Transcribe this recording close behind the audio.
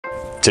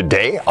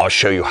Today, I'll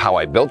show you how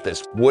I built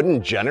this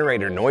wooden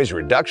generator noise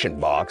reduction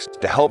box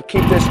to help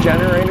keep this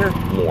generator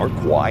more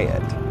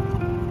quiet.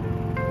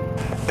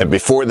 And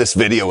before this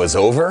video is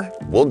over,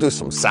 we'll do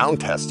some sound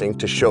testing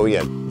to show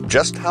you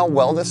just how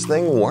well this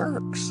thing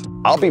works.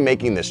 I'll be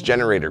making this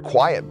generator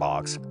quiet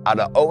box out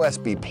of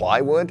OSB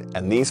plywood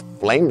and these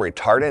flame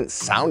retardant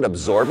sound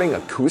absorbing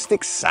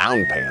acoustic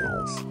sound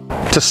panels.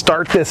 To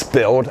start this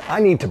build, I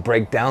need to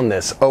break down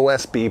this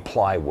OSB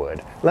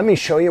plywood. Let me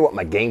show you what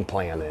my game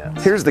plan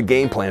is. Here's the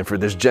game plan for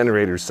this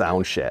generator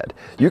sound shed.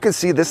 You can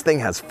see this thing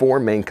has 4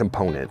 main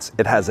components.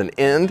 It has an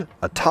end,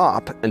 a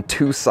top, and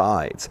 2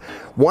 sides.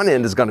 One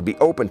end is going to be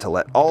open to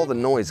let all the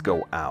noise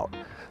go out.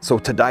 So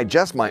to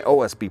digest my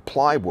OSB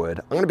plywood,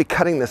 I'm going to be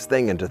cutting this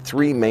thing into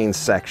 3 main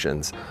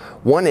sections.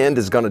 One end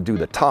is going to do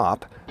the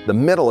top, the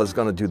middle is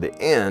going to do the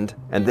end,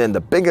 and then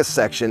the biggest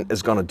section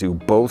is going to do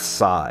both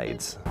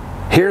sides.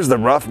 Here's the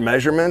rough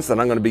measurements that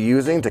I'm going to be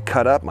using to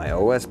cut up my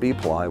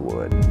OSB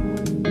plywood.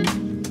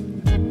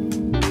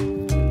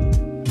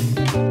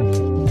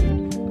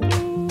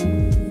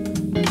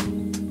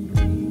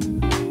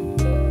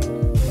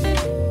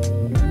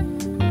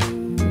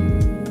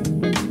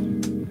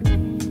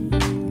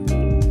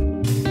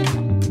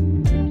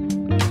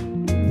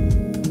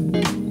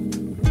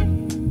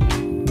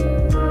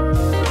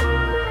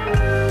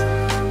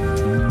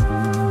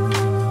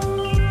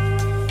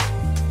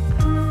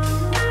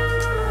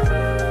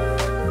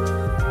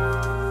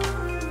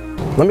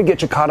 Let me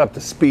get you caught up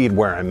to speed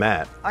where I'm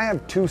at. I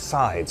have 2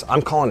 sides.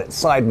 I'm calling it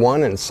side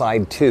 1 and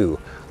side 2.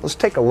 Let's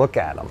take a look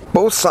at them.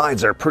 Both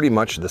sides are pretty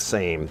much the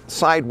same.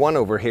 Side 1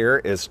 over here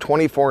is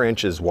 24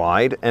 inches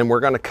wide and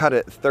we're going to cut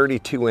it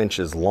 32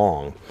 inches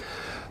long.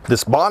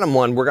 This bottom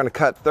one we're going to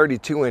cut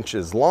 32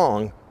 inches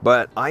long,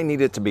 but I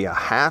need it to be a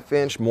 ½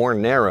 inch more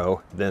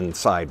narrow than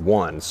side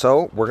 1.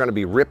 So we're going to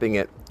be ripping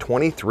it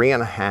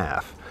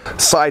 23.5.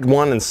 Side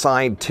 1 and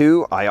side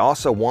 2, I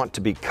also want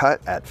to be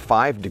cut at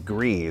 5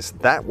 degrees.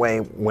 That way,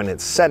 when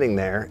it's setting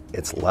there,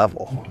 it's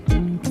level.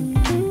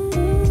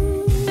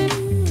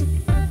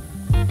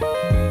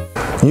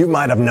 You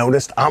might have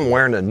noticed I'm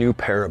wearing a new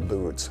pair of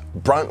boots.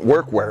 Brunt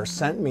Workwear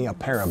sent me a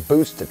pair of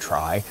boots to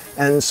try,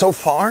 and so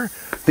far,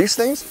 these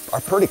things are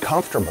pretty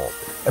comfortable.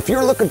 If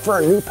you're looking for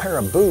a new pair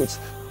of boots,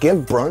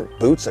 give Brunt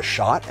boots a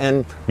shot,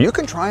 and you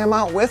can try them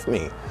out with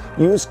me.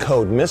 Use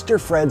code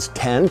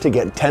MrFreds10 to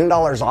get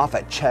 $10 off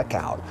at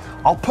checkout.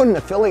 I'll put an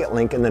affiliate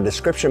link in the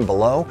description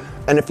below,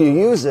 and if you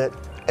use it,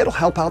 it'll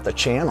help out the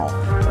channel.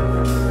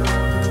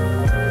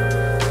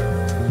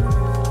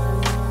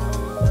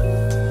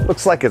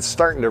 Looks like it's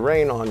starting to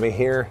rain on me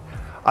here.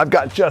 I've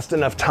got just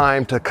enough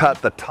time to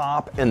cut the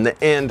top and the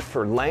end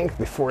for length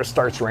before it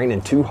starts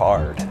raining too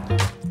hard.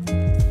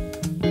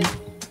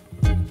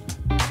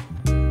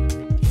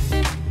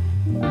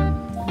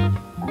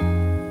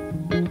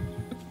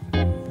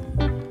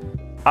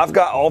 I've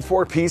got all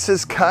 4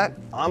 pieces cut.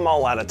 I'm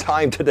all out of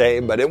time today,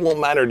 but it won't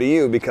matter to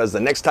you because the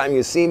next time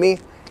you see me,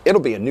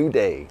 it'll be a new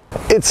day.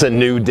 It's a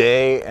new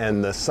day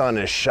and the sun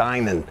is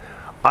shining.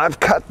 I've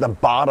cut the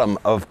bottom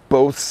of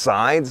both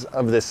sides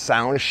of this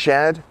sound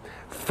shed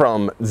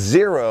from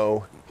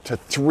 0 to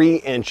 3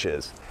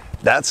 inches.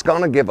 That's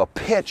gonna give a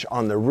pitch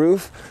on the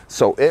roof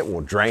so it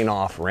will drain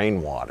off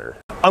rainwater.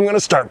 I'm gonna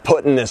start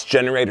putting this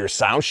generator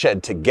sound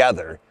shed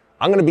together.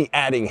 I'm gonna be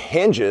adding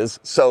hinges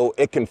so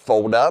it can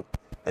fold up.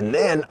 And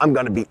then I'm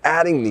going to be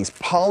adding these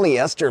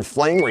polyester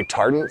flame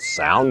retardant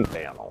sound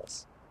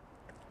panels.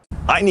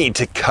 I need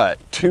to cut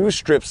 2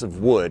 strips of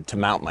wood to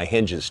mount my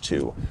hinges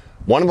to.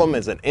 One of them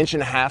is 1.5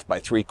 inches by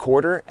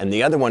 3/4 and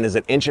the other one is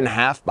 1.5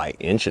 inches by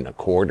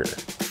 1.25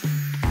 inches.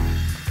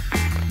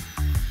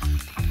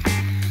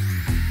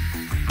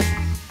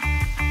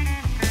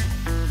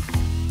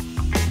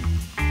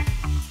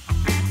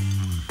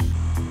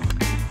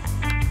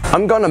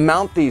 I'm going to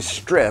mount these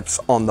strips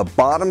on the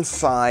bottom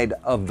side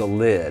of the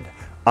lid.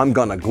 I'm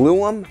gonna glue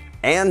them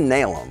and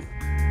nail them.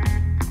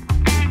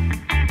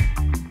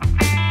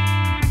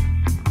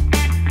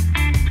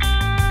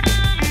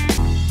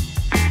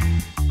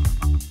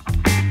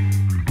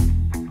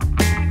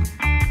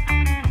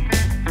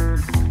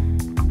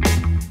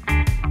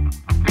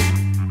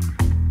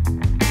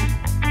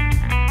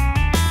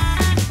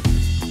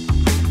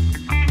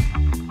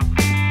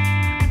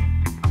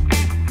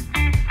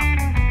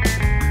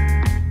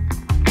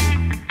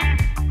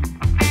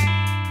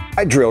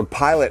 I drilled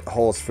pilot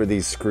holes for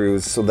these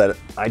screws so that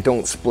I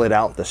don't split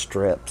out the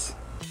strips.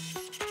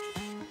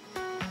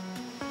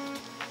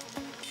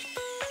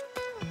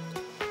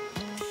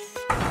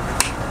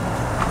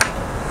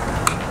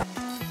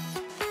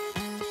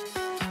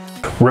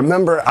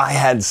 Remember, I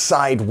had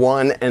side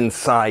 1 and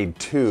side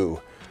 2.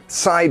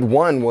 Side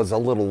 1 was a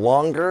little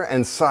longer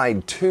and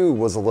side 2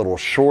 was a little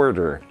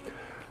shorter.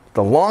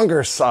 The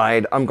longer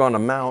side I'm going to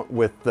mount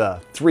with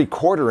the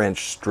 3/4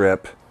 inch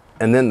strip,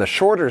 and then the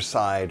shorter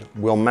side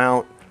will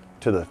mount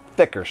to the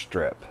thicker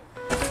strip.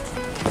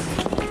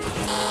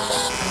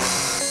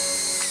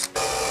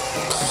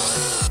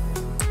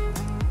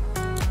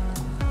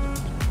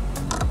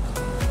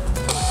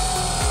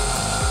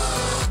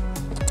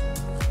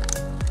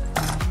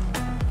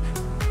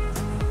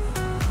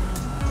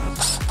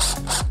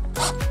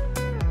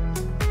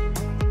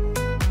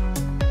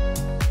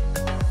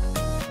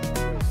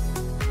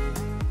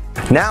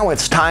 Now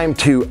it's time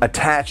to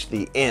attach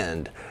the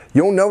end.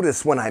 You'll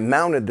notice when I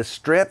mounted the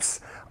strips,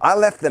 I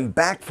left them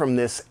back from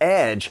this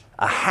edge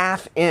a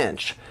 ½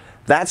 inch.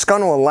 That's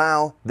going to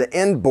allow the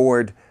end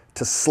board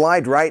to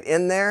slide right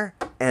in there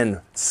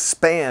and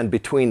span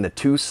between the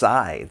two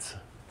sides.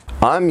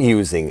 I'm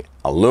using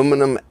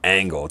aluminum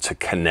angle to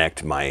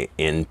connect my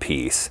end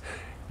piece.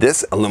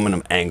 This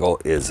aluminum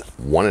angle is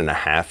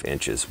 1½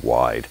 inches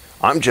wide.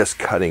 I'm just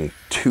cutting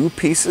two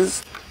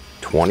pieces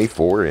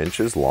 24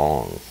 inches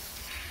long.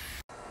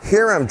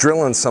 Here I'm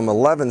drilling some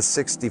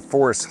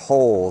 11/64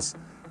 holes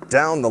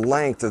down the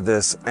length of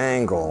this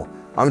angle.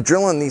 I'm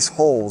drilling these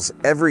holes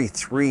every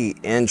 3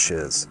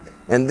 inches.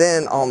 And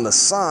then on the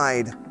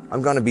side,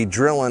 I'm going to be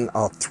drilling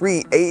a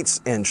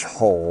 3/8 inch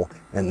hole,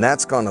 and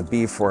that's going to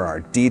be for our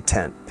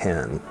detent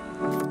pin.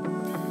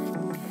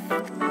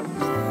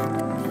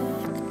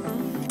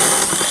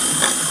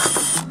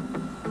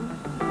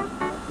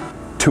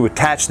 To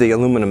attach the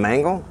aluminum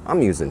angle,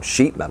 I'm using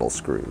sheet metal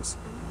screws.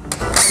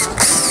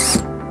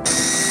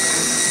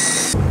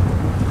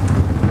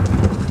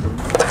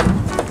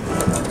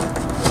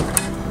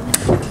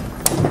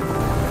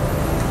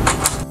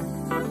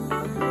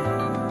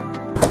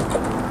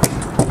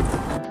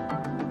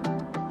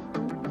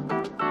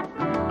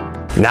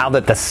 Now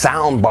that the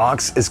sound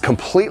box is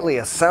completely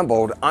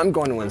assembled, I'm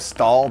going to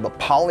install the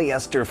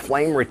polyester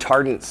flame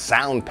retardant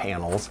sound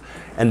panels,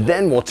 and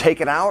then we'll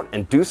take it out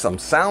and do some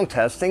sound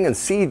testing and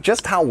see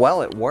just how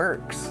well it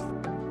works.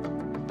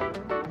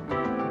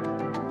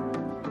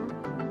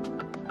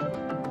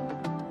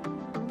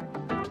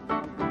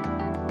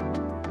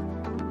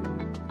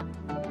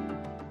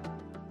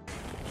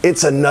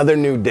 It's another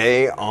new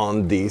day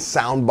on the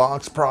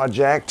soundbox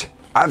project.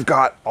 I've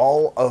got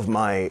all of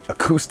my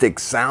acoustic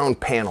sound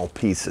panel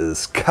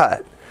pieces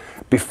cut.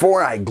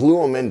 Before I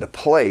glue them into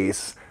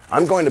place,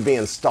 I'm going to be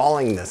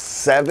installing the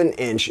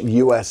 7-inch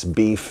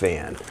USB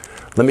fan.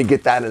 Let me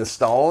get that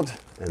installed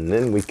and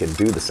then we can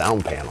do the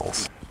sound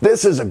panels.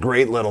 This is a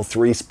great little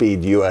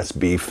 3-speed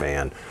USB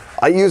fan.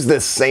 I used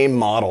this same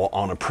model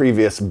on a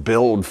previous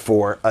build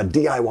for a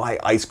DIY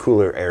ice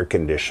cooler air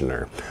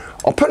conditioner.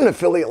 I'll put an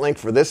affiliate link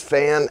for this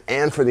fan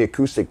and for the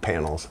acoustic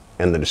panels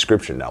in the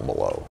description down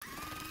below.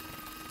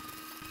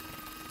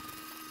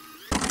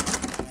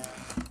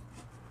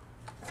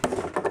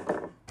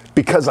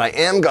 Because I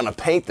am gonna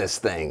paint this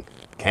thing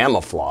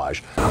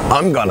camouflage,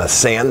 I'm gonna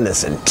sand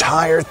this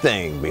entire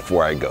thing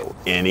before I go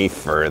any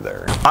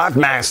further. I've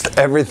masked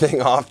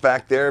everything off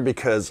back there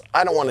because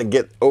I don't want to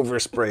get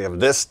overspray of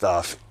this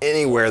stuff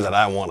anywhere that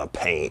I want to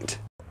paint.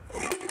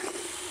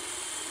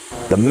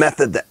 The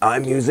method that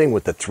I'm using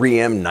with the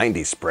 3M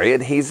 90 spray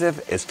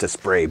adhesive is to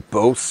spray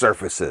both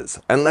surfaces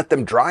and let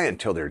them dry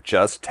until they're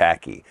just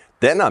tacky.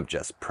 Then I'm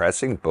just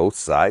pressing both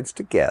sides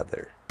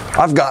together.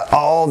 I've got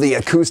all the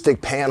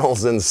acoustic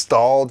panels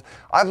installed.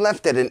 I've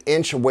left it 1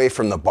 inch away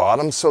from the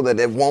bottom so that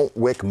it won't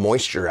wick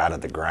moisture out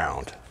of the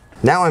ground.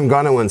 Now I'm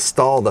going to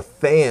install the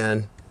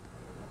fan.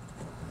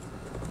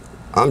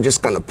 I'm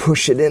just going to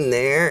push it in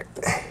there.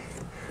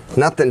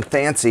 Nothing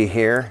fancy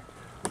here.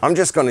 I'm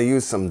just going to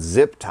use some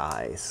zip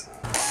ties.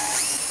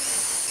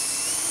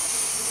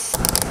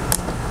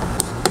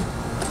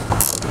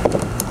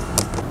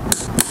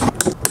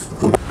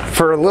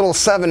 For a little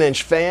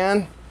 7-inch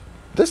fan,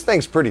 this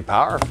thing's pretty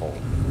powerful.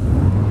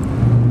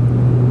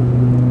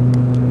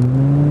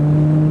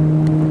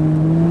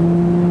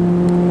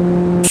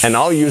 And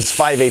I'll use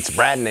 5/8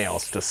 brad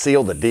nails to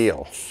seal the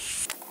deal.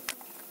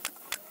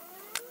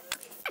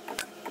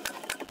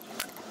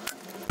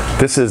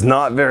 This is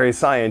not very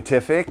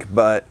scientific,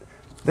 but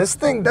this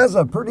thing does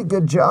a pretty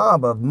good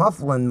job of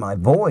muffling my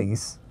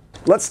voice.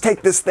 Let's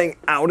take this thing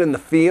out in the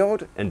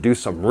field and do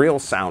some real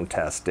sound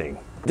testing.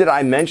 Did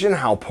I mention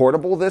how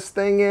portable this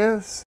thing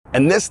is?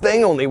 And this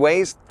thing only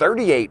weighs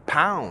 38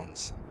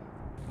 pounds.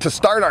 To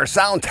start our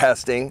sound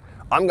testing,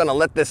 I'm gonna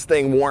let this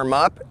thing warm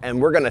up and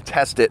we're gonna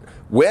test it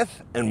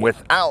with and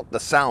without the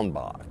sound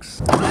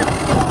box.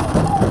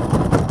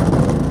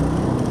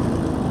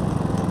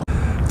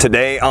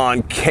 Today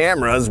on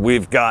cameras,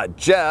 we've got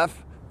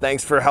Jeff.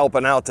 Thanks for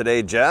helping out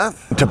today,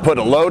 Jeff. To put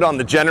a load on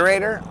the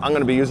generator, I'm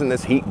gonna be using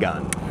this heat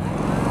gun.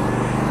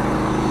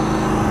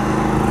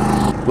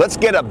 Let's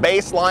get a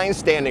baseline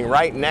standing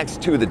right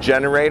next to the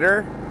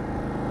generator.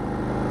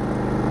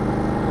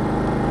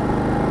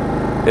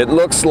 It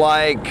looks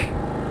like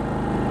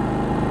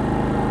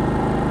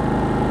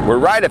we're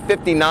right at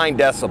 59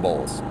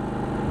 decibels.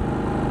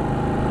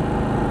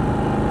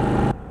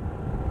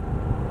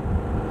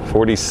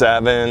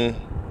 47.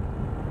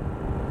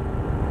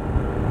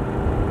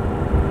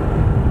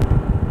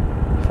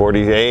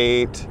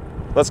 48.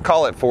 Let's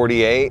call it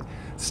 48.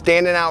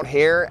 Standing out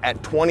here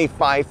at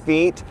 25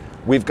 feet,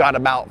 we've got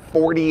about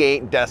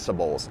 48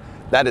 decibels.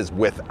 That is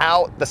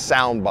without the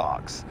sound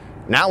box.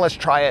 Now let's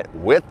try it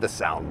with the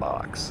sound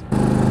box.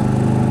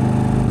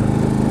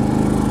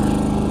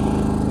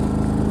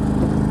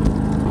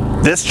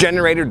 This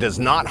generator does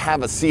not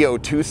have a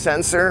CO2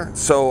 sensor,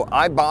 so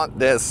I bought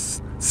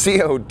this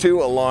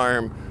CO2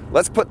 alarm.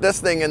 Let's put this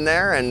thing in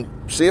there and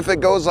see if it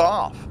goes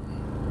off.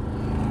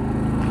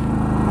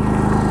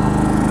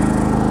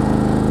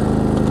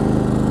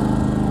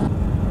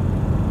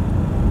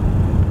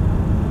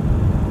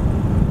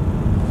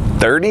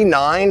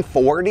 39,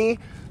 40,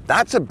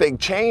 that's a big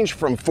change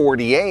from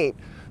 48.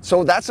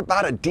 So that's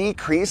about a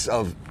decrease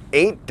of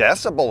 8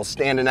 decibels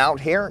standing out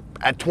here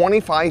at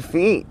 25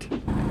 feet.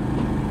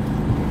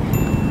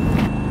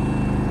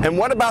 And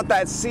what about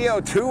that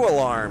CO2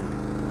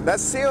 alarm? That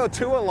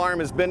CO2 alarm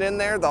has been in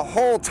there the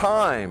whole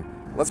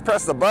time. Let's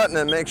press the button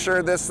and make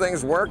sure this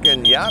thing's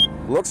working. Yep,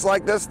 looks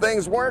like this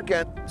thing's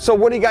working. So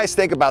what do you guys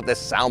think about this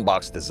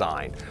soundbox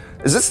design?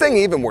 Is this thing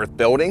even worth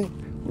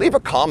building? Leave a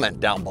comment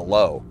down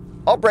below.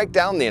 I'll break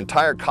down the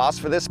entire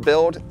cost for this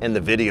build in the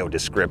video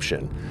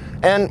description.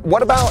 And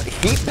what about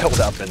heat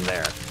buildup in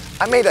there?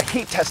 I made a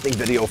heat testing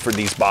video for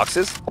these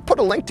boxes. I'll put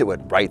a link to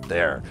it right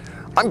there.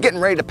 I'm getting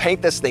ready to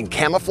paint this thing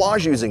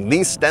camouflage using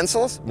these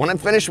stencils. When I'm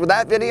finished with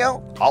that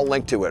video, I'll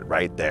link to it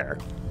right there.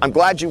 I'm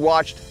glad you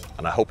watched,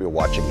 and I hope you'll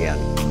watch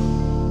again.